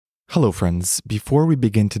Hello friends, before we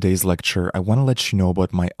begin today's lecture, I want to let you know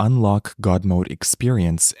about my Unlock God Mode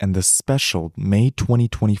experience and the special May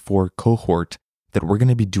 2024 cohort that we're going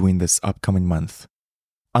to be doing this upcoming month.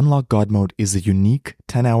 Unlock God Mode is a unique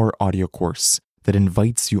 10-hour audio course that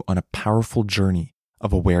invites you on a powerful journey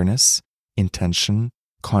of awareness, intention,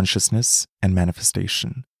 consciousness, and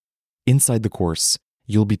manifestation. Inside the course,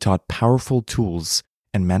 you'll be taught powerful tools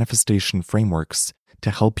and manifestation frameworks to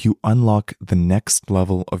help you unlock the next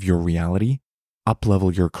level of your reality,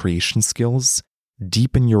 up-level your creation skills,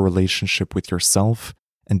 deepen your relationship with yourself,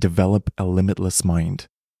 and develop a limitless mind,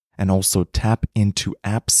 and also tap into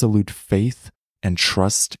absolute faith and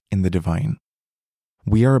trust in the divine.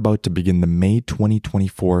 We are about to begin the May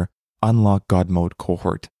 2024 Unlock God Mode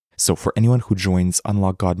cohort. So for anyone who joins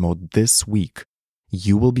Unlock God Mode this week,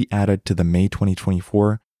 you will be added to the May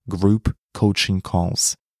 2024 group coaching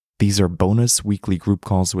calls. These are bonus weekly group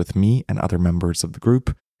calls with me and other members of the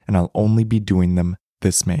group, and I'll only be doing them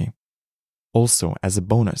this May. Also, as a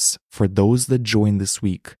bonus, for those that join this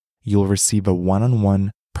week, you'll receive a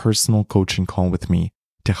one-on-one personal coaching call with me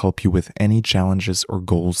to help you with any challenges or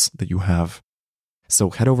goals that you have.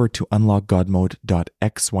 So head over to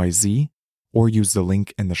unlockgodmode.xyz or use the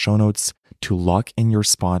link in the show notes to lock in your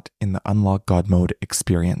spot in the Unlock God Mode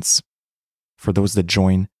experience. For those that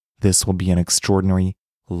join, this will be an extraordinary,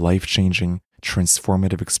 life-changing,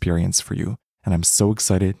 transformative experience for you, and I'm so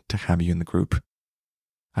excited to have you in the group.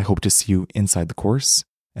 I hope to see you inside the course,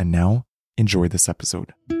 and now, enjoy this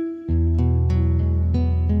episode.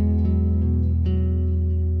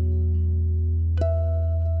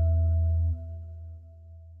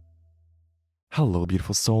 Hello,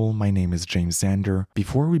 beautiful soul. My name is James Zander.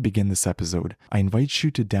 Before we begin this episode, I invite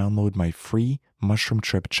you to download my free Mushroom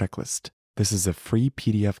Trip Checklist. This is a free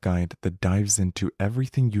PDF guide that dives into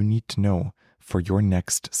everything you need to know for your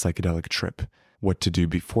next psychedelic trip. What to do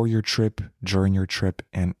before your trip, during your trip,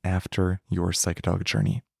 and after your psychedelic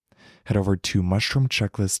journey. Head over to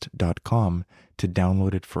mushroomchecklist.com to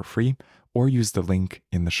download it for free or use the link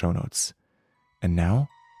in the show notes. And now,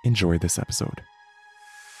 enjoy this episode.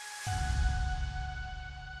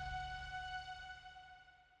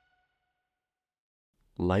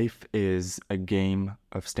 Life is a game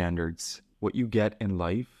of standards. What you get in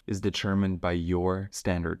life is determined by your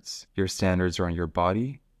standards. Your standards are on your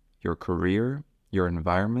body, your career, your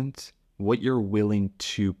environment, what you're willing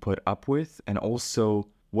to put up with, and also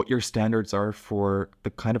what your standards are for the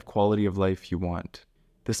kind of quality of life you want.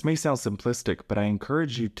 This may sound simplistic, but I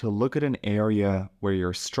encourage you to look at an area where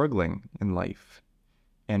you're struggling in life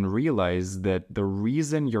and realize that the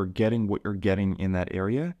reason you're getting what you're getting in that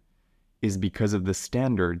area is because of the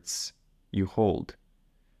standards you hold.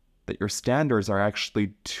 That your standards are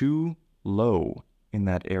actually too low in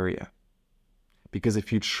that area. Because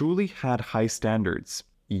if you truly had high standards,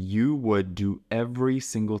 you would do every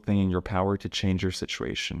single thing in your power to change your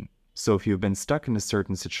situation. So if you've been stuck in a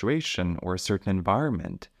certain situation or a certain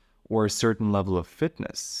environment or a certain level of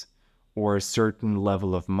fitness or a certain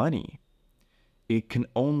level of money, it can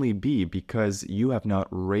only be because you have not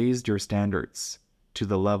raised your standards to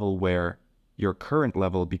the level where your current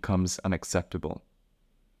level becomes unacceptable.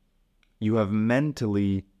 You have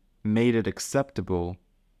mentally made it acceptable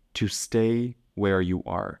to stay where you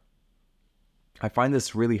are. I find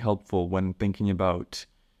this really helpful when thinking about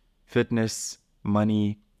fitness,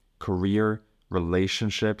 money, career,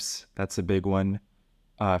 relationships, that's a big one,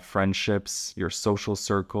 friendships, your social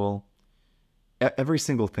circle, every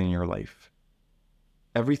single thing in your life.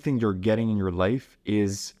 Everything you're getting in your life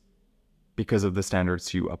is because of the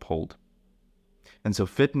standards you uphold. And so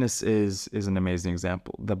fitness is an amazing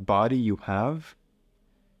example. The body you have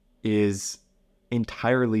is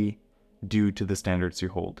entirely due to the standards you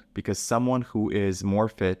hold, because someone who is more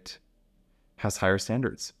fit has higher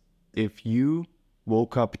standards. If you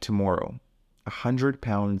woke up tomorrow 100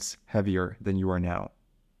 pounds heavier than you are now,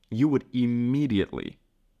 you would immediately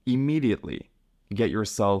get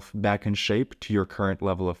yourself back in shape to your current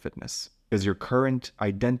level of fitness. Because your current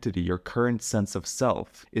identity, your current sense of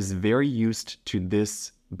self is very used to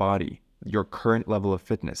this body, your current level of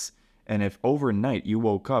fitness. And if overnight you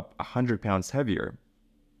woke up 100 pounds heavier,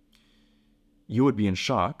 you would be in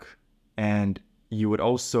shock, and you would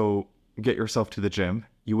also get yourself to the gym.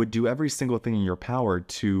 You would do every single thing in your power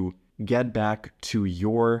to get back to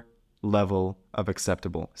your level of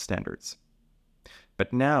acceptable standards.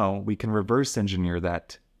 But now we can reverse engineer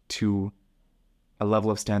that to a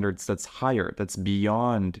level of standards that's higher, that's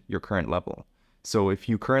beyond your current level. So if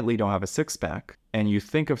you currently don't have a six-pack and you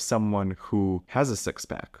think of someone who has a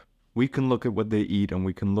six-pack, we can look at what they eat and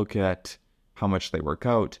we can look at how much they work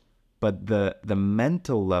out, But the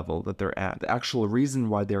mental level that they're at, the actual reason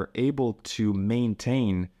why they're able to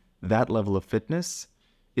maintain that level of fitness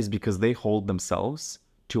is because they hold themselves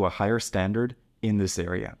to a higher standard in this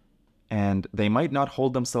area. And they might not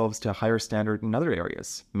hold themselves to a higher standard in other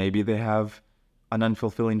areas. Maybe they have an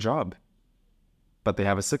unfulfilling job, but they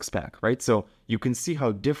have a six-pack, right? So you can see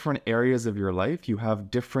how different areas of your life, you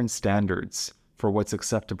have different standards for what's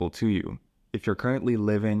acceptable to you. If you're currently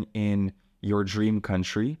living in your dream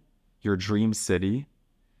country, your dream city,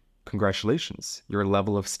 congratulations. Your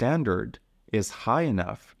level of standard is high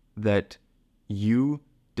enough that you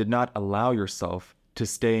did not allow yourself to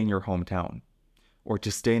stay in your hometown or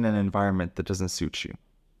to stay in an environment that doesn't suit you.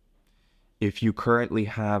 If you currently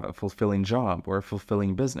have a fulfilling job or a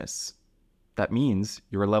fulfilling business, that means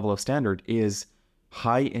your level of standard is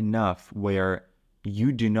high enough where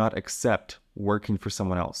you do not accept working for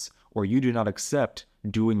someone else, or you do not accept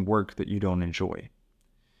doing work that you don't enjoy.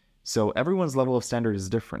 So everyone's level of standard is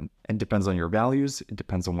different and depends on your values. It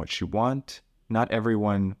depends on what you want. Not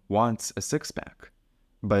everyone wants a six-pack.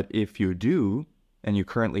 But if you do, and you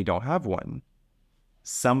currently don't have one,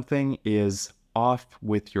 something is off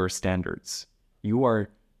with your standards. You are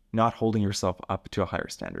not holding yourself up to a higher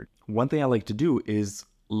standard. One thing I like to do is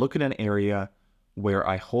look at an area where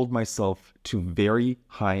I hold myself to very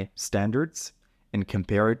high standards and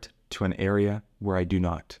compare it to an area where I do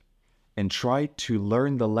not, and try to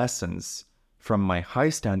learn the lessons from my high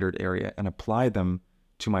standard area and apply them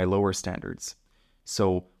to my lower standards.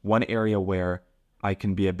 So one area where I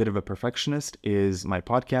can be a bit of a perfectionist is my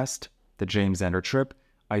podcast, The James Zander Trip.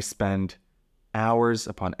 I spend hours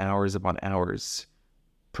upon hours upon hours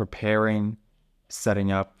preparing,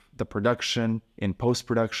 setting up the production, in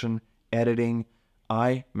post-production, editing.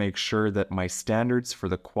 I make sure that my standards for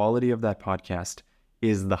the quality of that podcast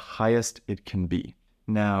is the highest it can be.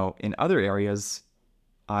 Now, in other areas,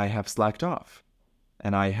 I have slacked off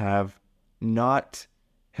and I have not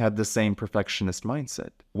had the same perfectionist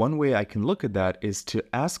mindset. One way I can look at that is to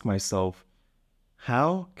ask myself,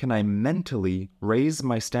 how can I mentally raise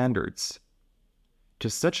my standards to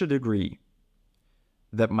such a degree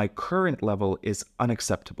that my current level is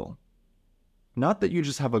unacceptable? Not that you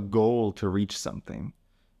just have a goal to reach something,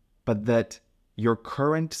 but that your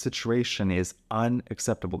current situation is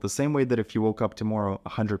unacceptable. The same way that if you woke up tomorrow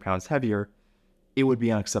 100 pounds heavier, it would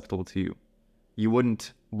be unacceptable to you. You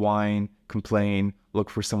wouldn't whine, complain, look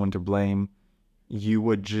for someone to blame. You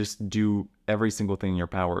would just do every single thing in your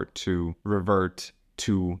power to revert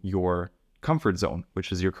to your comfort zone,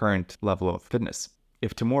 which is your current level of fitness.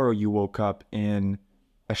 If tomorrow you woke up in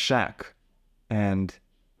a shack and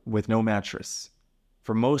with no mattress,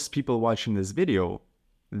 for most people watching this video,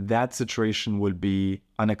 that situation would be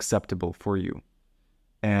unacceptable for you.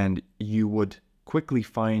 And you would quickly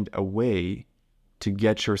find a way to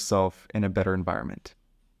get yourself in a better environment.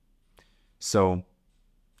 So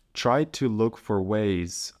try to look for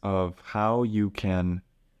ways of how you can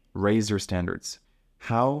raise your standards.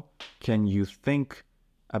 How can you think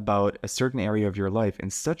about a certain area of your life in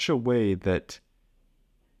such a way that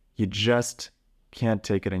you just can't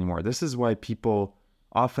take it anymore? This is why people,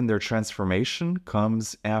 often their transformation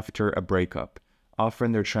comes after a breakup.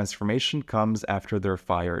 Often their transformation comes after they're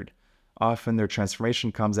fired. Often their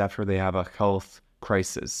transformation comes after they have a health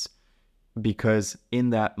crisis. Because in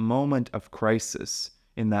that moment of crisis,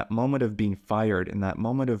 in that moment of being fired, in that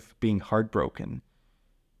moment of being heartbroken,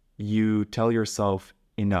 you tell yourself,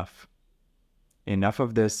 enough. Enough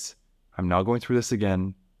of this. I'm not going through this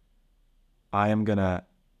again. I am going to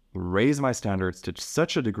raise my standards to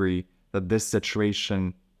such a degree that this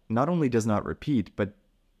situation not only does not repeat, but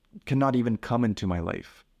cannot even come into my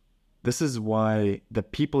life. This is why the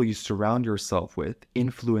people you surround yourself with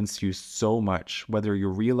influence you so much, whether you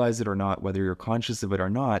realize it or not, whether you're conscious of it or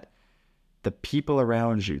not. The people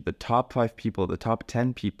around you, the top 5 people, the top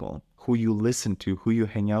 10 people, who you listen to, who you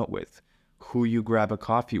hang out with, who you grab a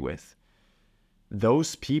coffee with,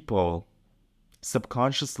 those people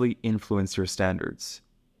subconsciously influence your standards.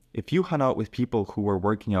 If you hung out with people who were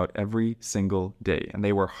working out every single day and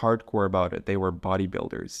they were hardcore about it, they were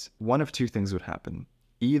bodybuilders, one of two things would happen.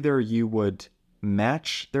 Either you would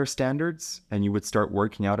match their standards and you would start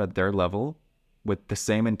working out at their level with the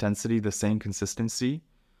same intensity, the same consistency,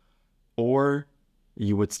 or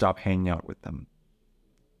you would stop hanging out with them.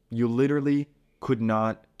 You literally could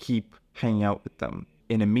not keep hanging out with them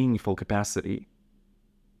in a meaningful capacity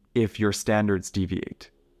if your standards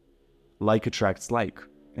deviate. Like attracts like.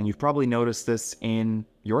 And you've probably noticed this in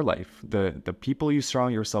your life. The people you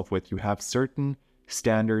surround yourself with, you have certain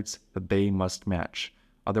standards that they must match.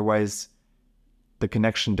 Otherwise, the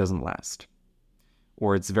connection doesn't last.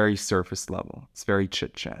 Or it's very surface level. It's very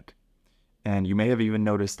chit-chat. And you may have even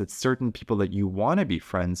noticed that certain people that you want to be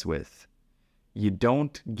friends with, you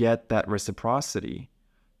don't get that reciprocity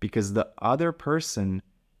because the other person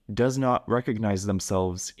does not recognize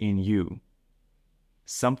themselves in you.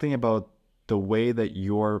 Something about the way that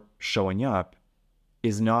you're showing up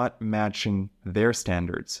is not matching their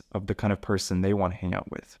standards of the kind of person they want to hang out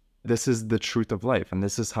with. This is the truth of life, and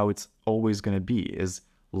this is how it's always going to be, is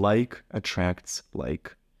like attracts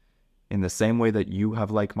like. In the same way that you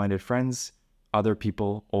have like-minded friends, other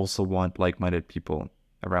people also want like-minded people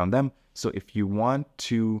around them. So if you want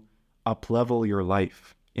to up-level your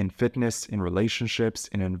life in fitness, in relationships,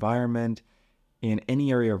 in environment, in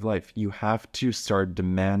any area of life, you have to start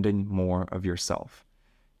demanding more of yourself.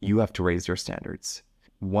 You have to raise your standards.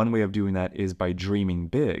 One way of doing that is by dreaming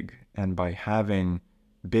big and by having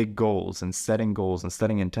big goals and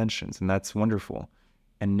setting intentions, and that's wonderful.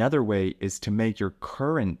 Another way is to make your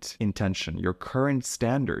current intention, your current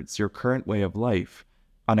standards, your current way of life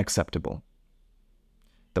unacceptable.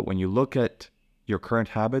 That when you look at your current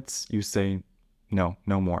habits, you say, no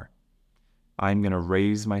more. I'm going to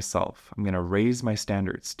raise myself. I'm going to raise my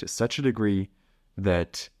standards to such a degree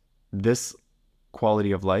that this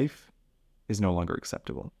quality of life is no longer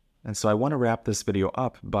acceptable. And so I want to wrap this video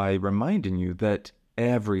up by reminding you that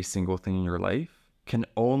every single thing in your life can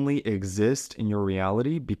only exist in your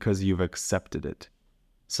reality because you've accepted it.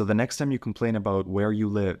 So the next time you complain about where you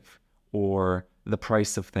live or the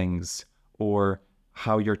price of things or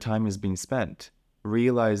how your time is being spent,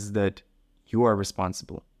 realize that you are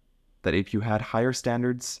responsible. That if you had higher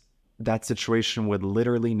standards, that situation would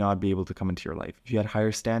literally not be able to come into your life. If you had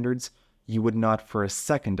higher standards, you would not for a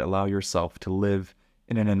second allow yourself to live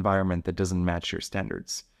in an environment that doesn't match your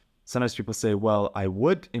standards. Sometimes people say, well, I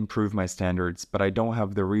would improve my standards, but I don't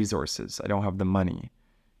have the resources. I don't have the money.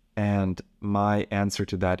 And my answer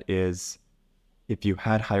to that is, if you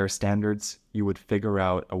had higher standards, you would figure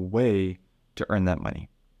out a way to earn that money.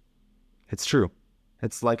 It's true.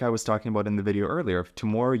 It's like I was talking about in the video earlier. If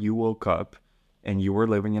tomorrow you woke up and you were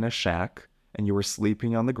living in a shack and you were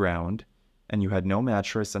sleeping on the ground and you had no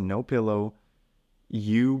mattress and no pillow,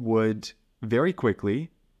 you would very quickly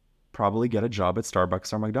probably get a job at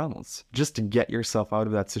Starbucks or McDonald's just to get yourself out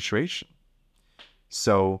of that situation.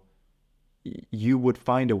 So you would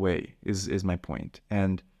find a way, is my point.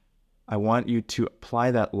 And I want you to apply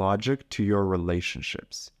that logic to your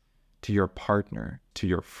relationships, to your partner, to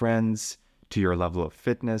your friends, to your level of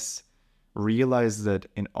fitness. Realize that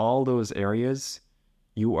in all those areas,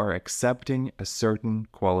 you are accepting a certain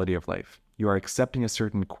quality of life. You are accepting a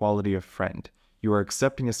certain quality of friend. You are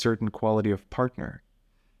accepting a certain quality of partner.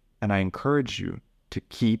 And I encourage you to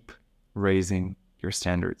keep raising your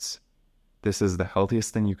standards. This is the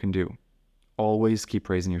healthiest thing you can do. Always keep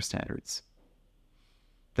raising your standards.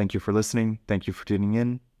 Thank you for listening. Thank you for tuning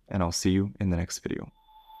in, and I'll see you in the next video.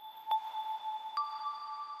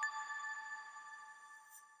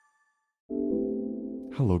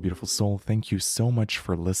 Hello, beautiful soul. Thank you so much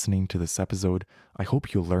for listening to this episode. I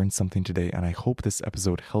hope you learned something today, and I hope this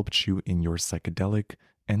episode helped you in your psychedelic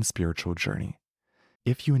and spiritual journey.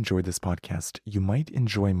 If you enjoyed this podcast, you might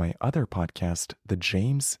enjoy my other podcast, The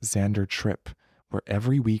James Xander Trip, where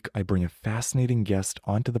every week I bring a fascinating guest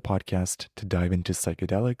onto the podcast to dive into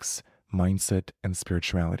psychedelics, mindset, and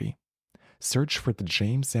spirituality. Search for The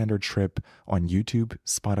James Xander Trip on YouTube,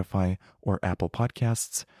 Spotify, or Apple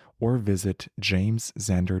Podcasts, or visit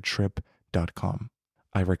jamesxandertrip.com.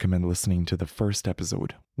 I recommend listening to the first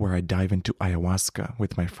episode, where I dive into ayahuasca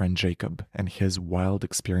with my friend Jacob and his wild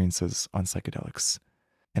experiences on psychedelics.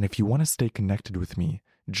 And if you want to stay connected with me,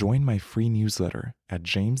 join my free newsletter at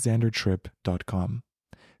jamesxandertrip.com.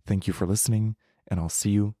 Thank you for listening, and I'll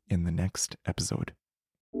see you in the next episode.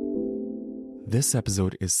 This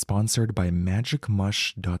episode is sponsored by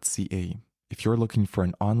magicmush.ca. If you're looking for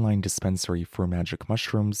an online dispensary for magic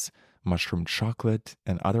mushrooms, mushroom chocolate,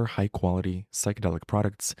 and other high-quality psychedelic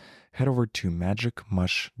products, head over to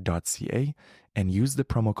magicmush.ca and use the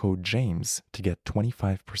promo code JAMES to get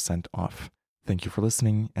 25% off. Thank you for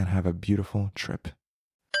listening, and have a beautiful trip.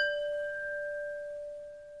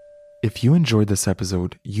 If you enjoyed this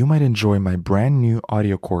episode, you might enjoy my brand new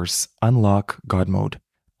audio course, Unlock God Mode.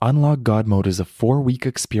 Unlock God Mode is a 4-week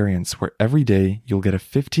experience where every day you'll get a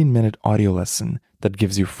 15-minute audio lesson that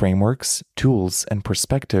gives you frameworks, tools, and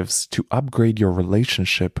perspectives to upgrade your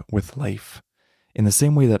relationship with life. In the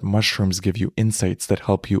same way that mushrooms give you insights that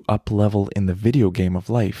help you up-level in the video game of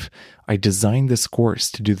life, I designed this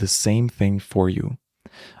course to do the same thing for you.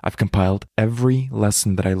 I've compiled every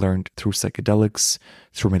lesson that I learned through psychedelics,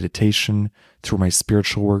 through meditation, through my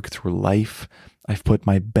spiritual work, through life. I've put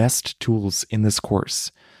my best tools in this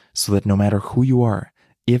course so that no matter who you are,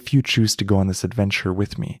 If you choose to go on this adventure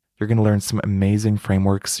with me, you're going to learn some amazing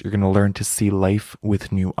frameworks. You're going to learn to see life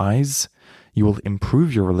with new eyes. You will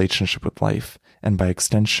improve your relationship with life, and by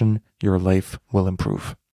extension, your life will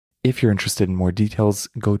improve. If you're interested in more details,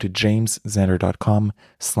 go to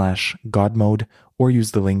jameszander.com/godmode or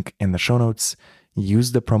use the link in the show notes.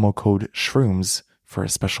 Use the promo code SHROOMS for a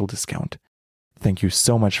special discount. Thank you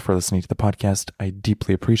so much for listening to the podcast. I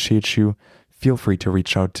deeply appreciate you. Feel free to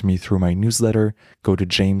reach out to me through my newsletter. Go to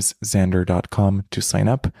jameszander.com to sign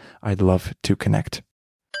up. I'd love to connect.